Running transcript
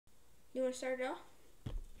You want to start it off?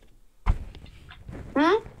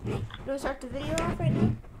 Hmm? You want to start the video off right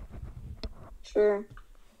now? Sure.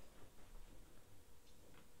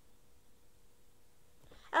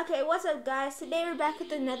 Okay, what's up guys? Today we're back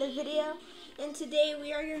with another video. And today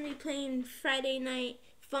we are going to be playing Friday Night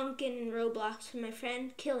Funkin' and Roblox with my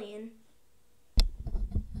friend Killian.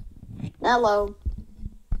 Hello.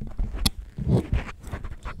 And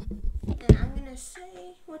I'm going to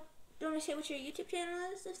say, do you want to say what your YouTube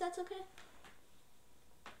channel is, if that's okay?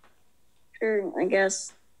 Sure, I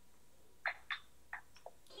guess.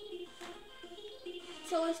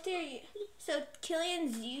 So so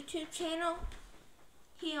Killian's YouTube channel,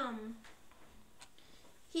 he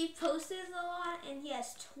posts a lot and he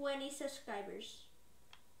has 20 subscribers.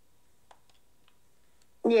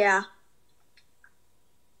 Yeah.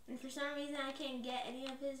 And for some reason I can't get any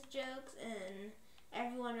of his jokes and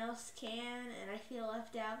everyone else can, and I feel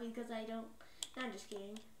left out because I don't. No, I'm just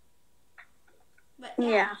kidding. But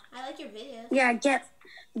yeah, I like your videos. Yeah,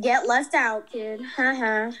 get left out, kid.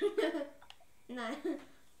 Haha. No,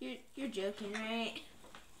 you're joking, right?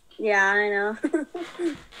 Yeah, I know.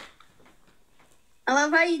 I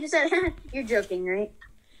love how you just said you're joking, right?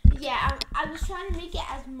 Yeah, I was trying to make it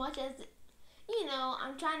as much as,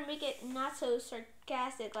 I'm trying to make it not so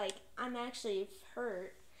sarcastic, like I'm actually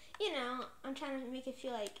hurt. I'm trying to make it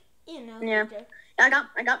feel like, Yeah. I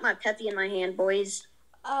got my peppy in my hand, boys.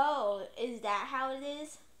 Oh, is that how it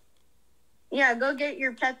is? Yeah, go get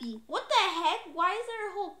your peppy. What the heck? Why is there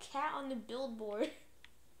a whole cat on the billboard?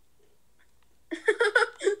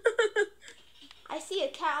 I see a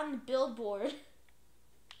cat on the billboard.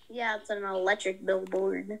 Yeah, it's an electric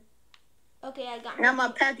billboard. Okay, I got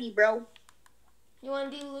my peppy, bro. You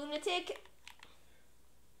want to do lunatic?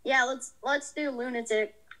 Yeah, let's do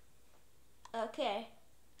lunatic. Okay.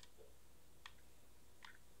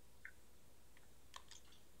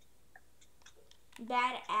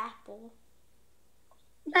 Bad apple.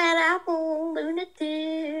 Bad apple,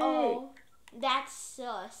 lunatic. Oh, that's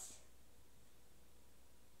sus.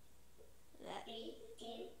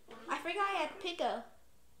 I forgot I had Pico.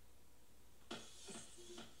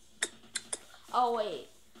 Oh wait,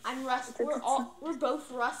 I'm rusty. We're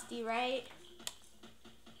both rusty, right?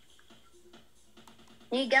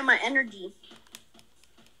 You get my energy.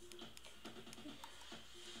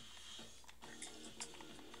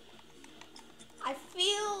 I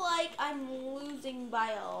feel like I'm losing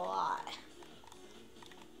by a lot.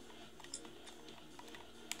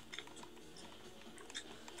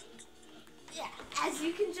 Yeah, as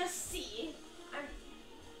you can just see,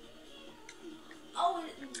 oh,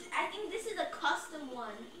 I think this is a custom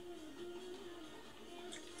one.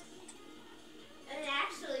 And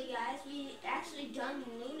actually, guys, we actually done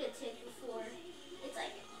lunatic before.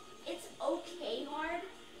 It's okay hard,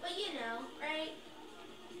 but right?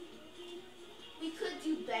 We could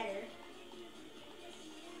do better.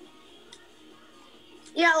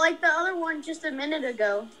 Yeah, like the other one just a minute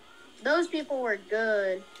ago. Those people were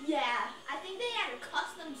good. Yeah, I think they had a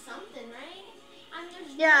custom something, right?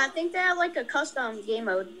 I think they had like a custom game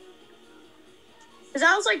mode. Because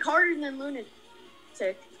that was like harder than lunatic.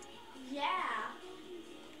 Yeah.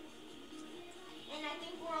 And I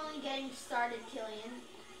think we're only getting started, Killian.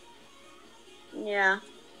 Yeah.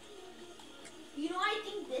 You know what I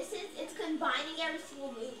think this is? It's combining every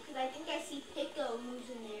single move. Because I think I see Pico moves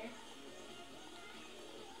in there.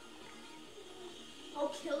 Oh,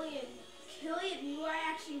 Killian. Killian, you are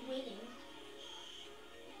actually winning.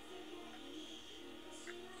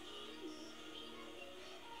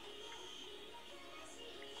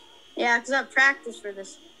 Yeah, because I practiced for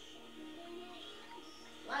this.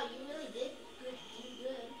 Wow, you really did do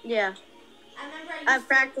good. Yeah. I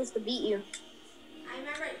practiced to beat you.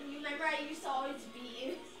 You remember I used to always beat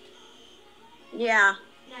you? Yeah.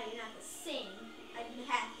 Now you're not the same. I'm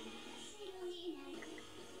happy.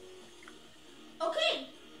 Okay.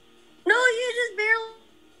 No, you just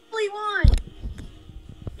barely won.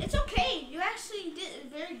 It's okay. You actually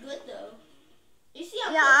did very good, though. You see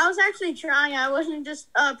how I was actually trying. I wasn't just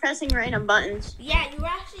pressing random buttons. Yeah, you were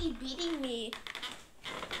actually beating me.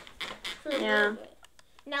 For a little bit.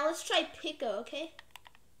 Now let's try Pico, okay?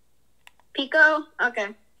 Pico?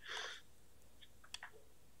 Okay.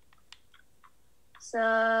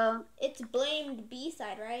 So... It's blamed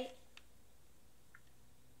B-side, right?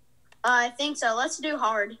 I think so. Let's do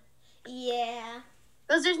hard. Yeah.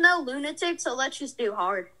 Because there's no lunatic, so let's just do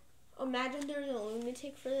hard. Imagine there's a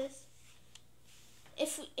lunatic for this.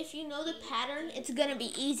 If you know the pattern, it's gonna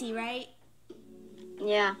be easy, right?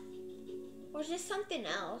 Yeah. Or is this something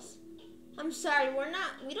else? I'm sorry,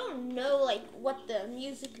 we don't know, like, what the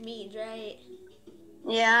music means, right?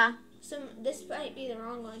 Yeah. This might be the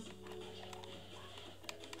wrong one.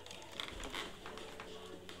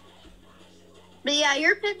 But yeah,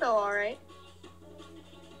 you're Pico, alright.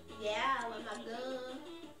 Yeah, with my gun.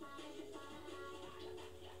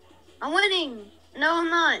 I'm winning. No, I'm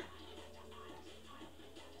not.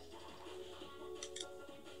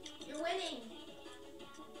 You're winning.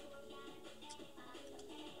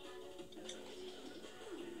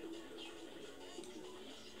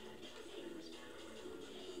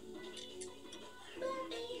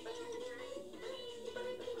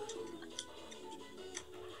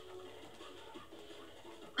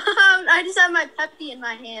 I just have my Peppy in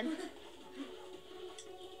my hand.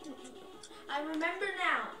 I remember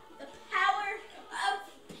now. The power of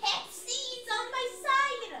Pepsi's on my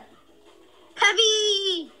side.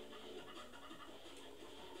 Peppy!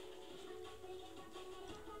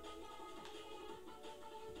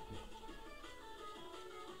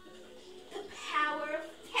 The power of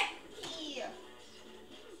Pepsi.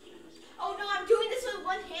 Oh no, I'm doing this with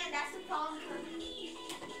one hand. That's the problem for me.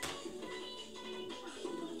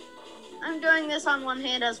 I'm doing this on one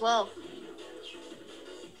hand as well.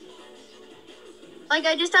 Like,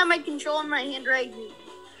 I just have my control in my hand right here.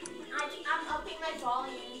 I'm upping my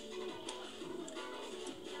volume.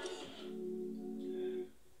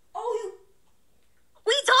 Oh, you...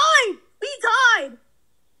 We tied! We tied!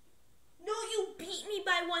 No, you beat me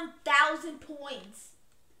by 1,000 points.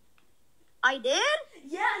 I did?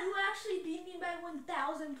 Yeah, you actually beat me by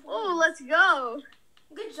 1,000 points. Oh, let's go.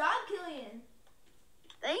 Good job, Killian.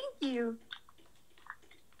 Thank you.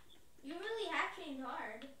 You really have trained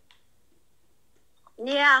hard.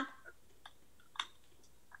 Yeah.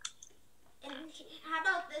 And how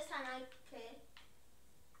about this time I play?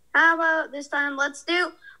 How about this time? Let's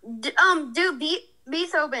do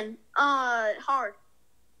Beethoven. Hard.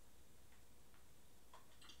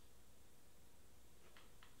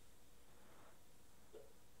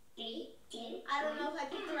 I don't know if I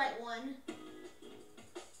picked the right one.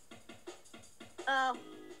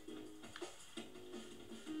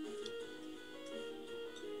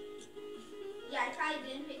 Yeah, I probably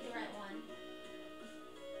didn't pick the right one.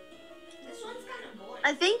 This one's kind of boring.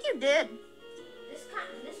 I think you did. This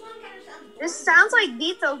one kind of sounds boring. This sounds like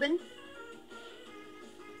Beethoven.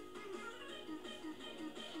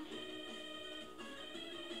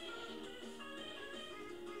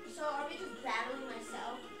 So are we just battling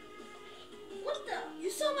myself? What the? You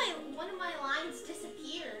saw one of my lines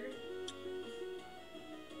disappeared.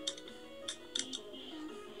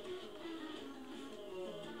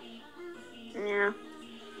 Yeah.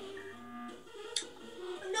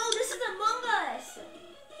 No, this is Among Us.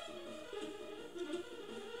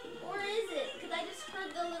 Or is it? Because I just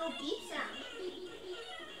heard the little beep sound.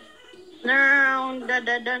 No, dun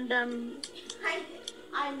dun dun dun.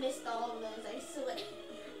 I missed all of those. I swear.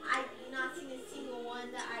 I've not seen a single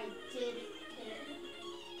one that I did hit.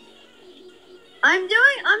 I'm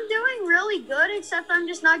doing really good, except I'm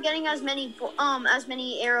just not getting as many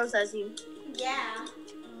arrows as you. Yeah.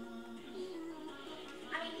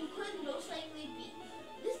 I mean, you could most likely beat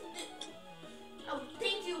this. Oh,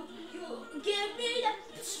 thank you. You give me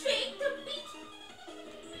the strength to beat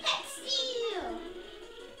Pepsi.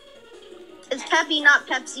 It's Peppy, not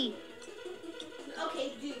Pepsi.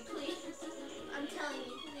 Okay, dude, please. I'm telling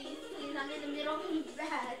you, please. I'm in the middle of a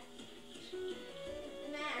bad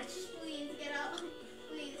match. Please get up.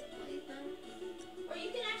 Please, no. Or you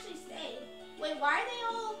can actually stay. Wait, why are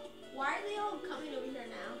they all coming over here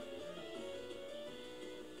now?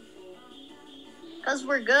 'Cause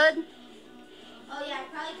we're good. Oh yeah,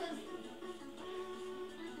 probably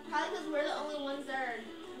because we're the only ones that are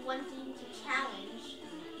wanting to challenge.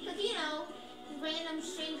 Because, you know, random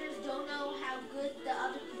strangers don't know how good the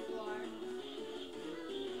other people are.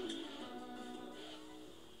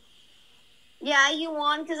 Yeah, you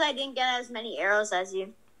won because I didn't get as many arrows as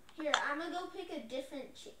you. Here, I'm gonna go pick a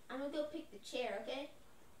different. I'm gonna go pick the chair, okay?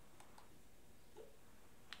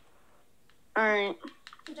 All right.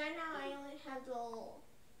 Cause right now I only have the little.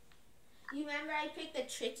 You remember I picked the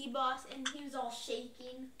tricky boss and he was all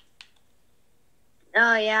shaking.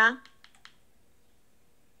 Oh yeah.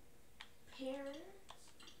 Parents.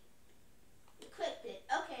 Equipped it.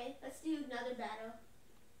 Okay, let's do another battle.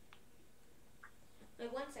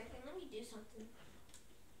 Wait 1 second. Let me do something.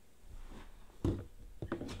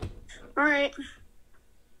 All right.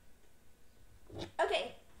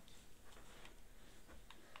 Okay.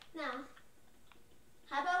 Now,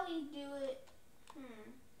 how about we do it?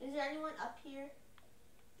 Is there anyone up here?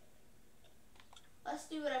 Let's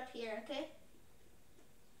do it up here, okay?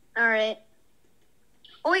 All right.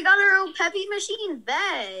 Oh, we got our own Peppy machine.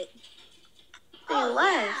 Bet. Oh,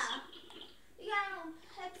 less. yeah. We got our own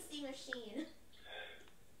Pepsi machine.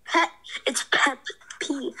 It's Pep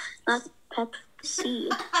P, not Pepsi.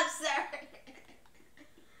 I'm sorry.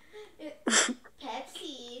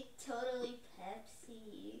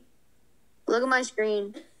 my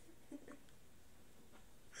screen.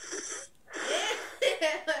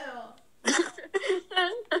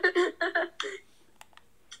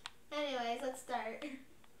 Anyways, let's start.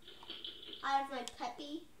 I have my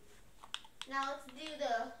peppy. Now let's do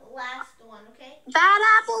the last one, okay? Bad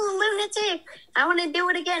apple lunatic. I want to do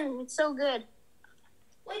it again. It's so good.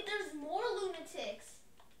 Wait, there's more lunatics.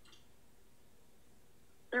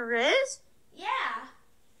 There is? Yeah.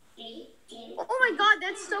 Oh my god,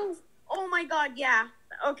 that's so... Oh my god, yeah.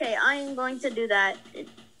 Okay, I am going to do that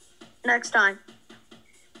next time.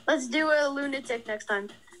 Let's do a lunatic next time.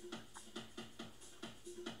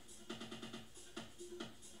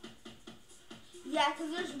 Yeah,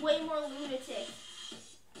 because there's way more lunatics.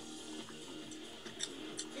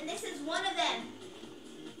 And this is one of them.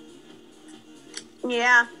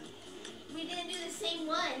 Yeah. We didn't do the same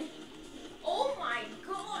one. Oh my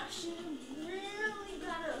gosh, you really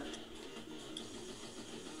gotta...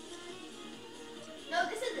 No,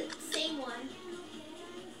 this is the same one.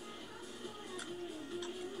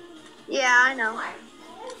 Yeah, I know. Oh my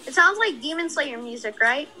gosh. It sounds like Demon Slayer music,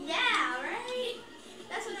 right? Yeah, right?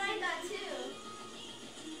 That's what I thought too.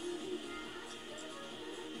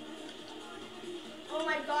 Oh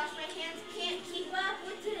my gosh, my hands can't keep up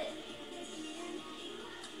with it.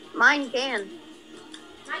 Mine can.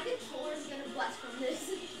 My controller's gonna bust from this.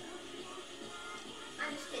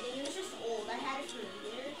 I'm just kidding, it was just old. I had it for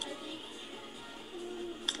years, I think.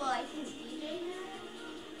 Well, I think DJ had it.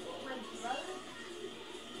 Well, my brother.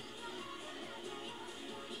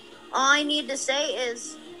 All I need to say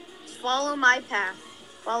is follow my path.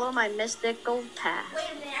 Follow my mystical path. Wait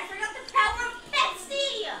a minute, I forgot the power of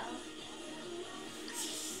Pepsi!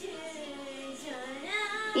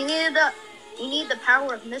 You need the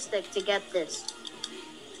power of Mystic to get this.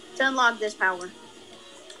 To unlock this power.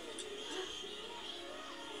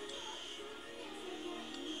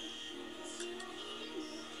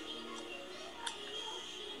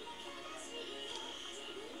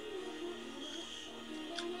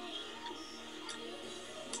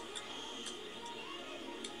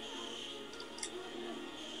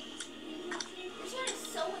 This one is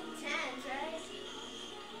so intense, right?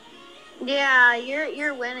 Yeah,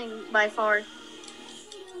 you're winning by far.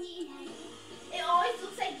 It always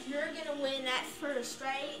looks like you're gonna win at first,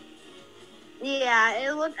 right? Yeah, it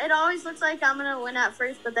always looks like I'm gonna win at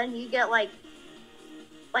first, but then you get like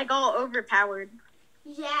all overpowered.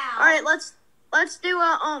 Yeah. All right, let's do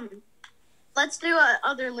a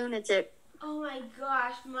other lunatic. Oh my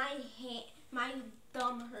gosh, my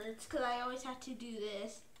thumb hurts because I always have to do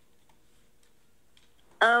this.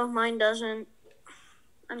 Oh, mine doesn't.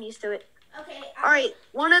 I'm used to it. Okay. All right,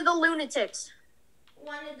 one of the lunatics.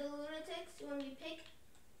 One of the lunatics. You want me to pick?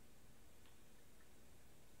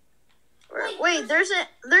 Wait, there's an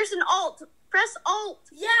alt. Press alt.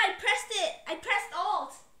 Yeah, I pressed it. I pressed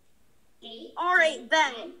alt. All right,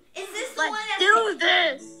 bet. Is this the Let's one that do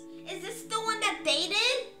this. Is this the one that they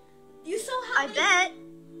did? You saw how I many... bet.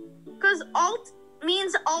 Because alt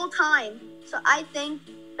means all time. So I think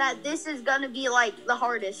that this is gonna be like the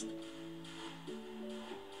hardest.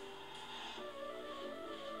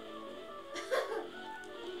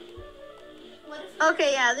 What if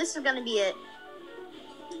Okay, yeah, this is gonna be it.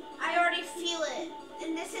 I already feel it.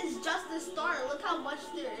 And this is just the start. Look how much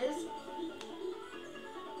there is.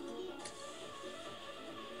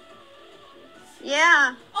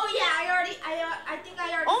 Yeah. Oh yeah, I think I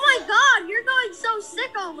already Oh my god, you're going so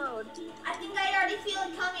sicko mode. I think I already feel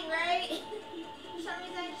it coming, right? For some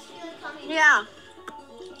reason I just feel it coming. Yeah.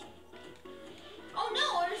 Oh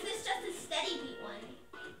no, or is this just a steady beat one?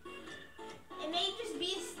 It may just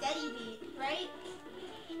be a steady beat, right?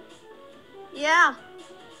 Yeah.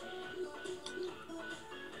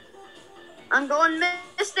 I'm going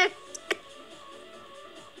Mystic.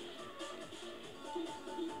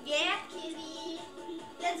 Yeah, kitty.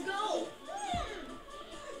 Let's go.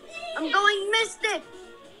 I'm going Mystic.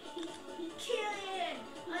 Killian,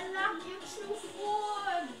 unlock your true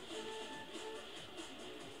form.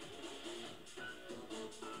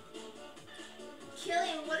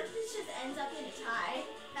 Killian, what if this just ends up in a tie?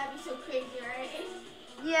 That'd be so crazy, right?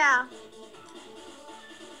 Yeah.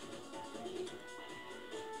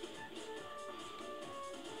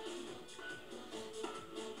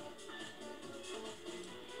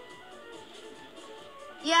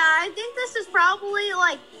 Yeah, I think this is probably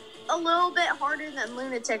like a little bit harder than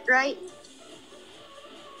Lunatic, right?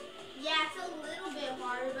 Yeah, it's a little bit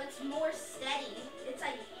harder, but it's more steady. It's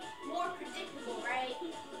like more predictable, right?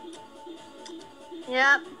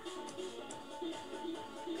 Yep.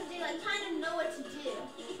 Because you like kind of know what to do.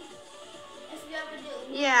 If you ever do.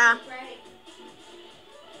 Yeah. Right?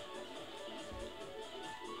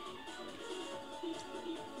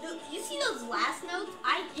 last notes,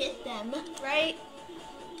 I hit them, right?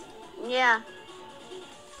 Yeah.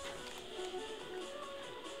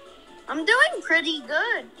 I'm doing pretty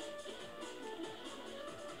good.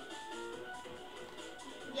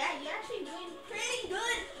 Yeah, you're actually doing pretty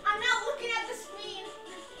good. I'm not looking at the screen.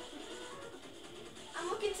 I'm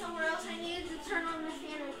looking somewhere else. I needed to turn on the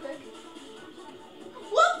fan real quick.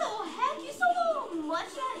 What the heck? You saw how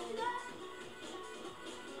much that you got?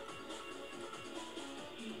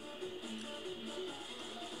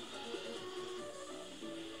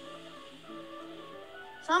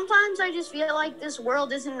 Sometimes I just feel like this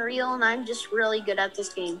world isn't real and I'm just really good at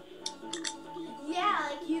this game. Yeah,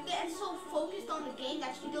 like you get so focused on the game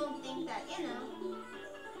that you don't think that, you know.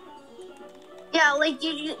 Yeah, like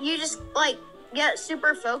you just like get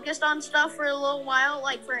super focused on stuff for a little while,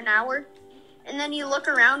 like for an hour. And then you look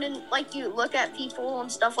around and like you look at people and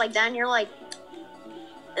stuff like that and you're like,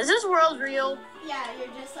 is this world real? Yeah, you're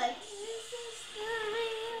just like, is this the real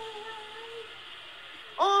life?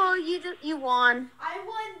 Oh, you won. I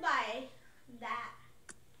won by that.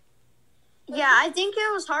 Yeah, I think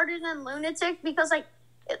it was harder than Lunatic because like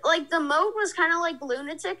the mode was kind of like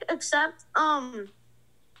Lunatic except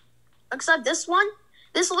this one.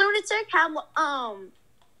 This Lunatic had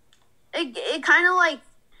it kind of like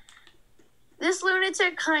this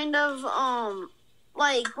Lunatic kind of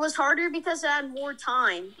like was harder because it had more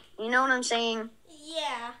time. You know what I'm saying?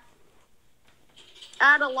 Yeah. It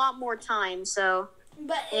had a lot more time, so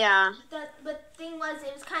But yeah. But thing was,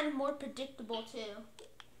 it was kind of more predictable too.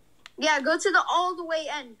 Yeah, go to the all the way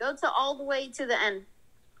end. Go to all the way to the end.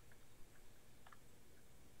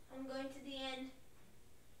 I'm going to the end.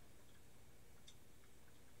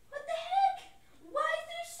 What the heck? Why is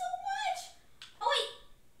there so much? Oh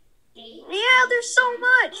wait. Yeah, there's so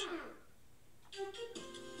much.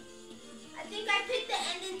 I think I picked the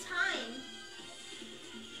end in time.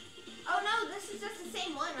 Oh no, this is just the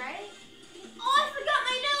same one, right? Oh, I forgot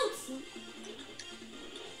my notes.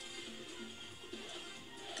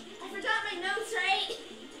 I forgot my notes, right?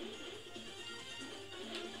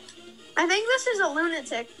 I think this is a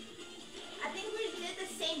Lunatic. I think we did the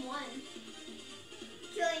same one.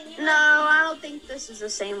 Killian, you No, I don't think this is the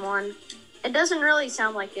same one. It doesn't really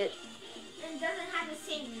sound like it. And it doesn't have the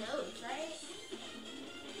same notes, right?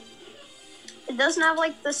 It doesn't have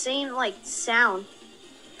like the same like sound.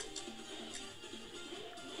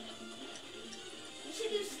 You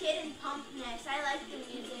should do Skid and Pump next. I like the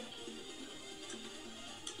music.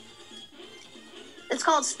 It's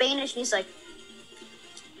called Spanish music.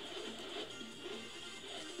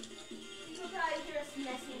 You're probably just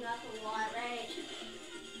messing up a lot, right?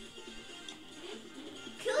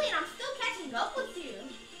 Killian, I'm still catching up with you.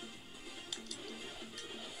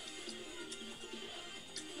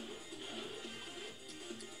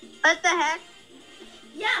 What the heck?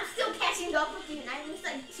 Yeah, I'm still catching up with you, and I missed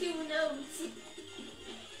like 2 notes.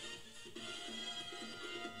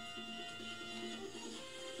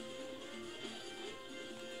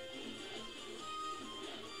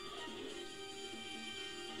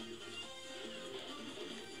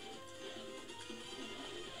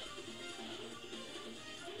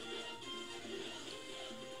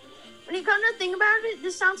 When you come to think about it,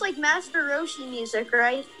 this sounds like Master Roshi music,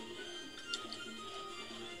 right?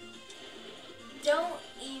 Don't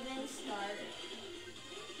even start.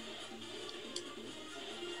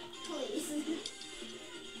 Please.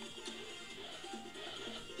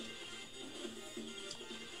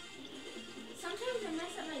 Sometimes I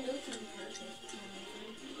mess up my notes on purpose.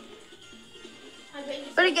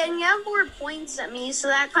 But again, you have more points than me, so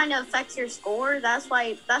that kind of affects your score. That's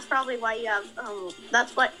probably why you have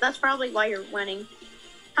that's probably why you're winning.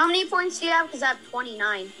 How many points do you have? Because I have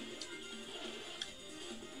 29.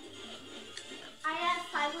 I have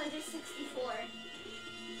 564.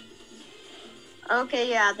 Okay,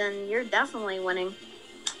 yeah, then you're definitely winning.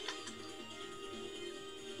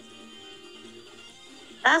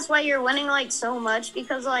 That's why you're winning like so much,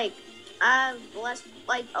 because like I have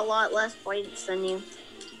a lot less points than you.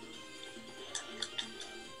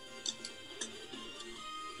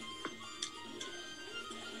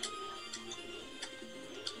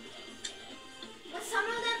 But some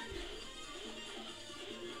of them.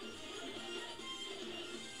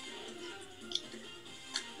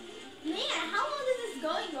 Man, how long is this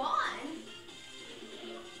going on?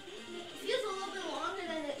 It feels a little bit longer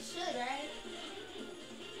than it should, right?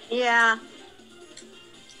 Yeah.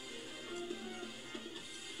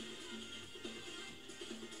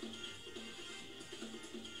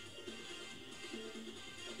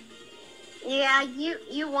 Yeah,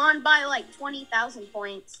 you won by like 20,000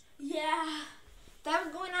 points. Yeah. That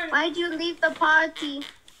was going on. Why'd you leave the party?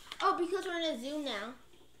 Oh, because we're in a Zoom now.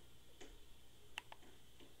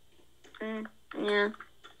 Yeah.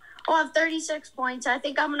 Oh, I have 36 points. I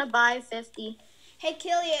think I'm gonna buy 50. Hey,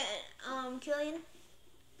 Killian,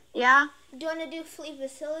 Yeah? do you want to do flea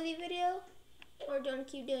facility video? Or do you want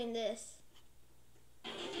to keep doing this?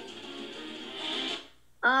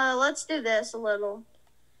 Let's do this a little.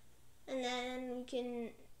 And then we can,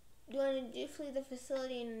 do you want to do flea the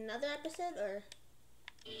facility in another episode, or?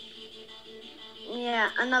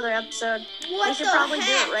 Yeah, another episode. What We should the probably do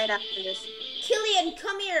heck? it right after this. Killian,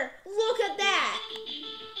 come here. Look at that.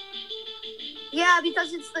 Yeah,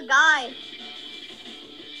 because it's the guy.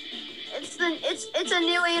 It's a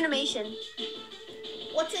new animation.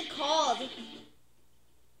 What's it called?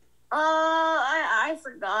 I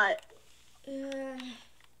forgot.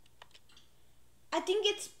 I think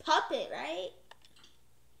it's Puppet, right?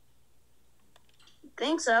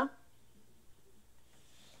 Think so.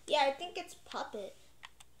 Yeah, I think it's Puppet.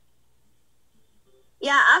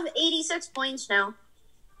 Yeah, I have 86 points now.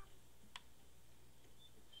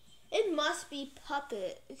 It must be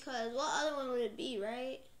Puppet, because what other one would it be,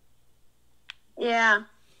 right? Yeah.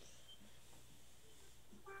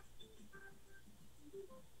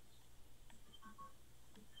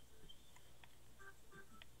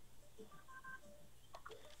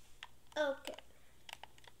 Okay.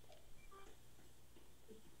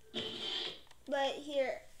 But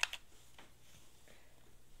here.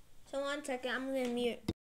 So 1 second, I'm going to mute.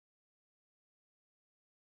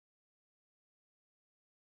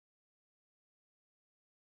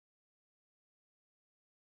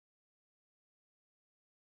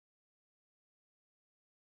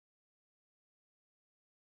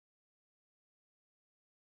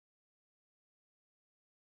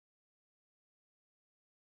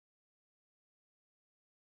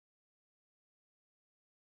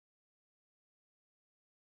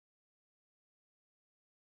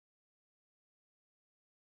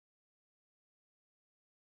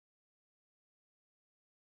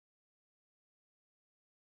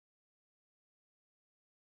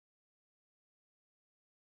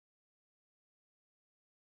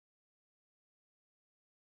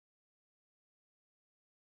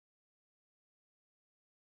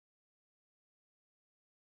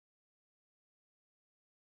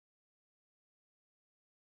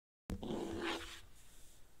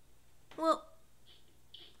 Well,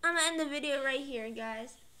 I'm going to end the video right here,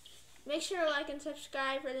 guys. Make sure to like and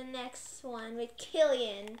subscribe for the next one with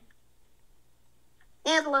Killian.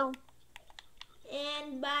 And hello.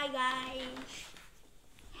 And bye, guys.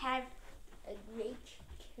 Have a great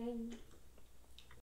day.